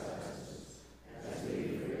trespasses, as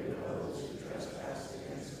we forgive those who trespass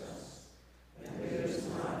against us. And lead us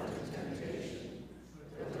not into temptation,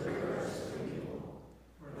 but deliver us from evil.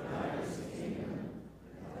 For thine is the kingdom,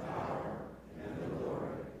 and the power, and the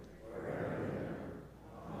glory, forever and ever.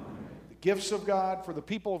 Amen. The gifts of God for the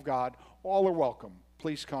people of God, all are welcome.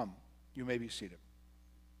 Please come. You may be seated.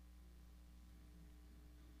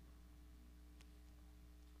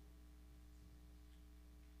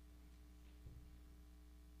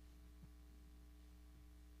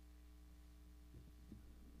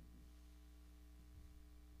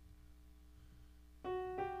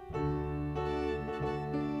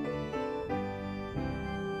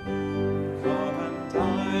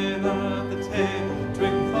 table,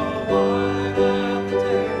 drink the wine at the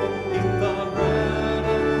table, eat the bread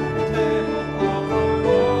at the table of the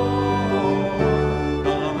Lord.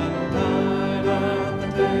 Come and dine at the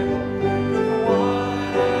table, drink the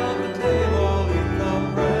wine at the table, eat the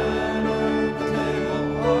bread at the table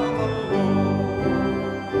of the Lord.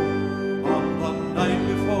 On the night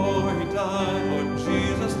before he died, Lord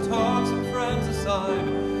Jesus took some friends aside.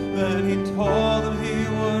 Then he told them he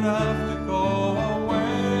would have to go away.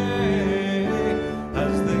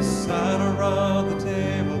 As they sat around the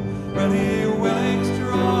table, ready, willing,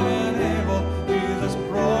 strong, and able, Jesus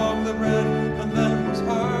broke the bread and then was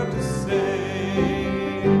heard to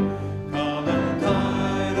say, come and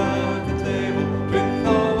dine at the table, drink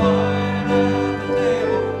the wine at the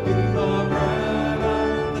table, eat the bread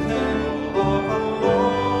at the table of the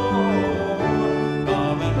Lord.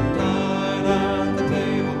 Come and dine at the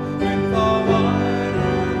table, drink the wine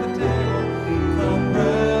at the table, eat the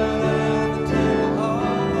bread at the table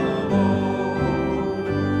of the Lord.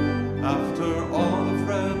 After all the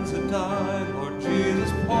friends had died, Lord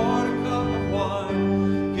Jesus poured a cup of wine.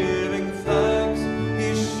 Giving thanks, he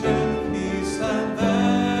shared the peace, and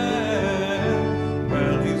then,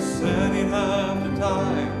 well, he said he'd have to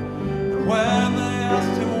die. And when they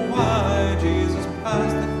asked him why, Jesus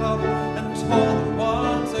passed the cup and told them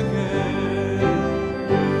once again,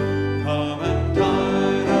 come and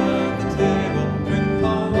dine at the table, drink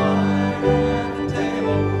the wine at the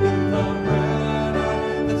table, eat the bread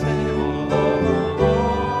at the table of the Lord.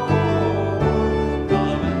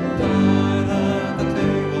 Come and dine at the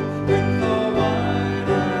table, drink the wine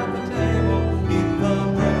at the table, eat the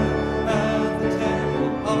bread at the table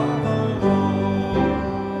of the Lord.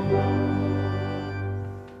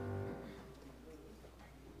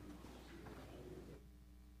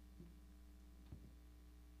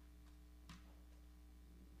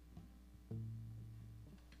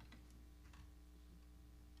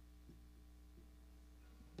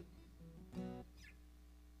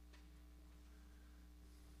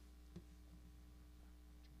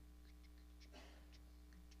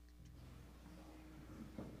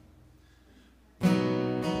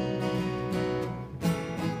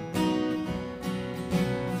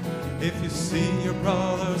 If you see your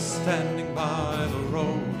brother standing by the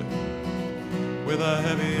road with a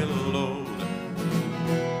heavy load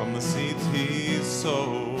from the seeds he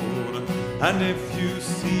sowed, and if you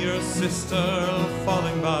see your sister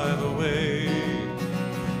falling by the way,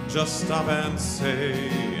 just stop and say,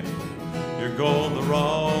 you're going the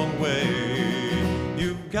wrong way.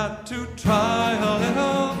 You've got to try a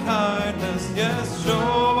little kindness, yes,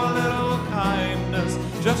 show a little kindness.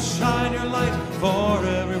 Just shine your light for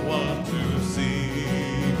everyone to see.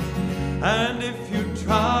 And if you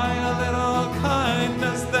try a little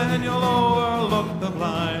kindness, then you'll overlook the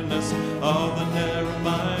blindness of the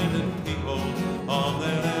narrow-minded people on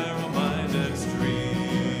their narrow-minded streets.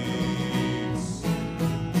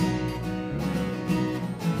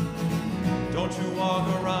 Don't you walk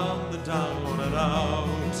around the down and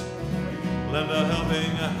out, lend a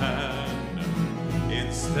helping hand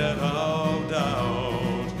instead of doubt.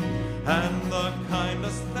 And the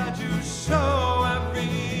kindness that you show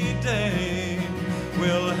every day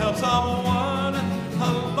will help someone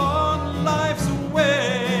along life's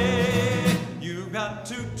way. You've got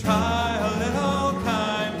to try a little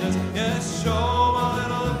kindness, yes, show a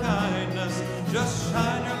little kindness. Just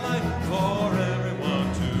shine your light for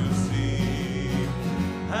everyone to see.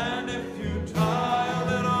 And if you try a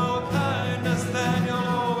little kindness, then you'll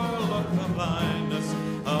overlook the blindness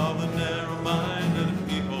of the narrow-minded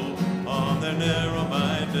people on their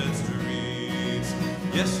narrow-minded streets.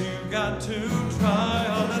 Yes, you've got to try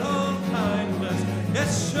a little kindness.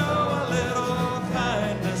 Yes, show a little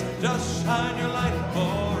kindness. Just shine your light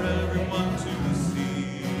for everyone to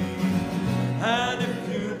see. And if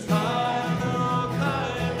you try a little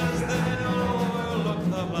kindness, then you'll overlook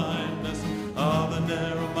the blindness of the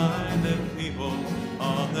narrow-minded people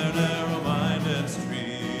on their narrow-minded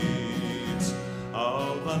streets.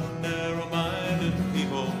 Of the narrow-minded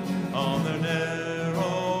people on their narrow-minded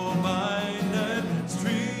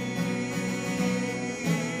streets.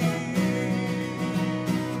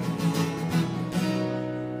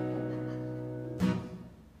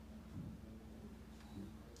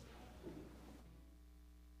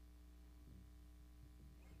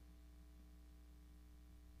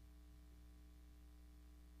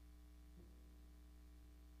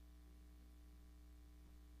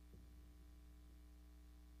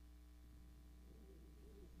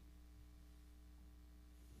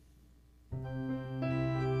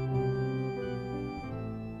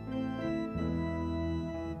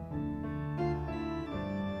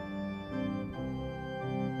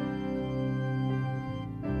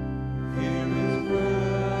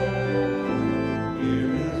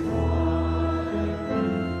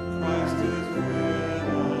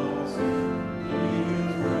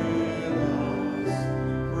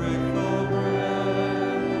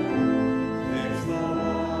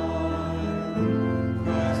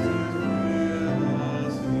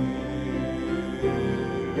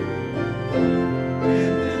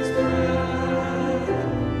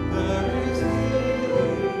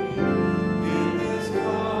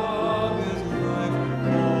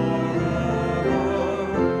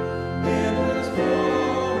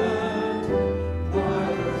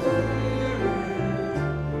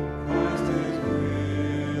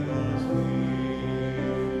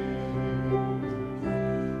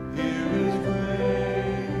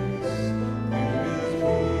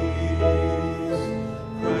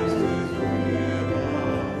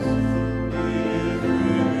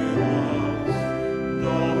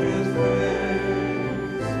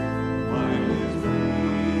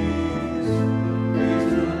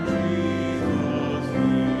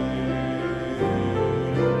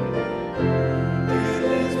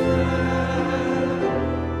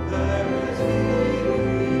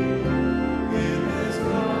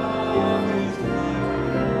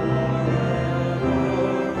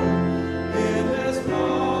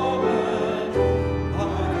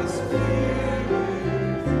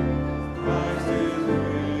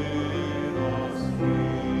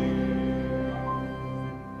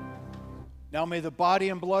 Now may the body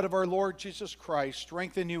and blood of our Lord Jesus Christ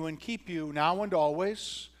strengthen you and keep you now and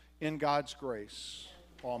always in God's grace.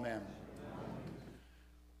 Amen.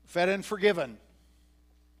 Fed and forgiven,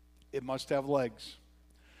 it must have legs.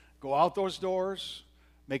 Go out those doors,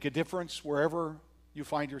 make a difference wherever you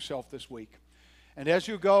find yourself this week. And as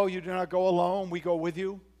you go, you do not go alone. We go with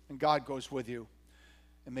you, and God goes with you.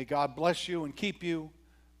 And may God bless you and keep you.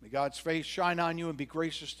 May God's face shine on you and be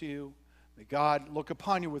gracious to you. May God look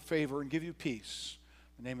upon you with favor and give you peace.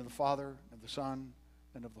 In the name of the Father, and of the Son,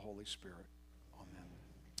 and of the Holy Spirit. Amen.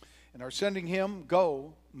 And our sending hymn,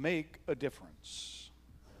 Go Make a Difference.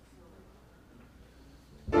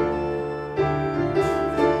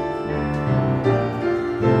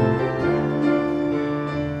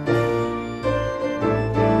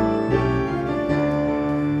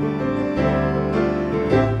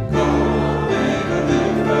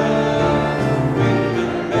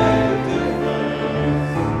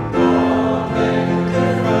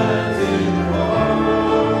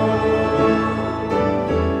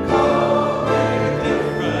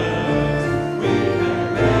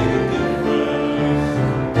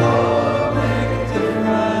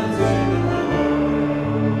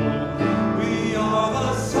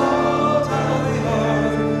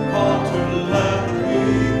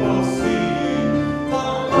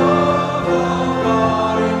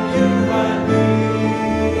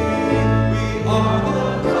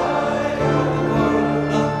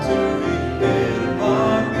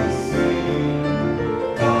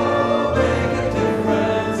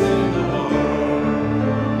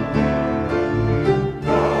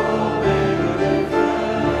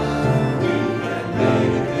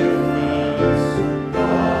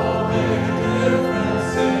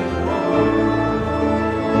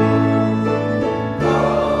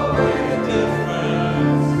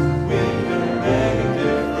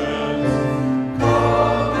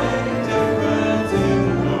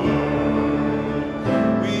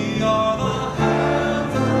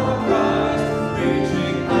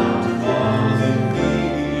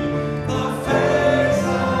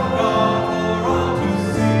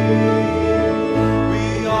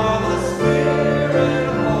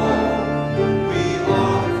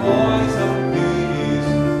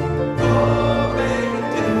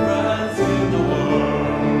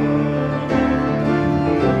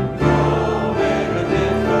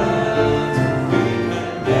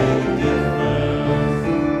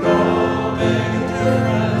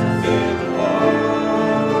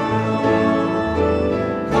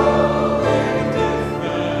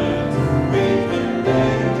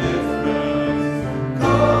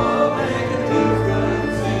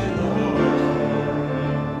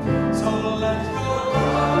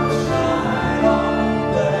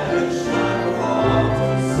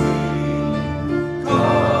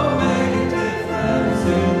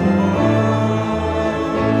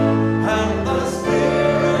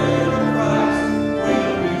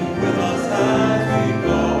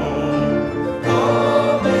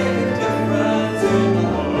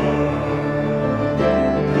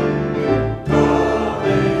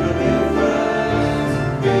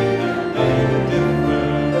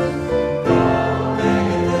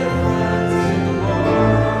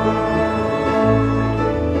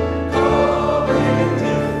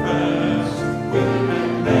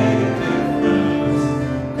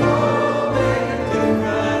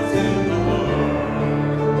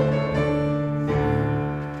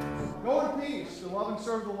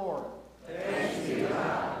 Serve the Lord. Thanks be to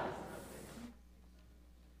God.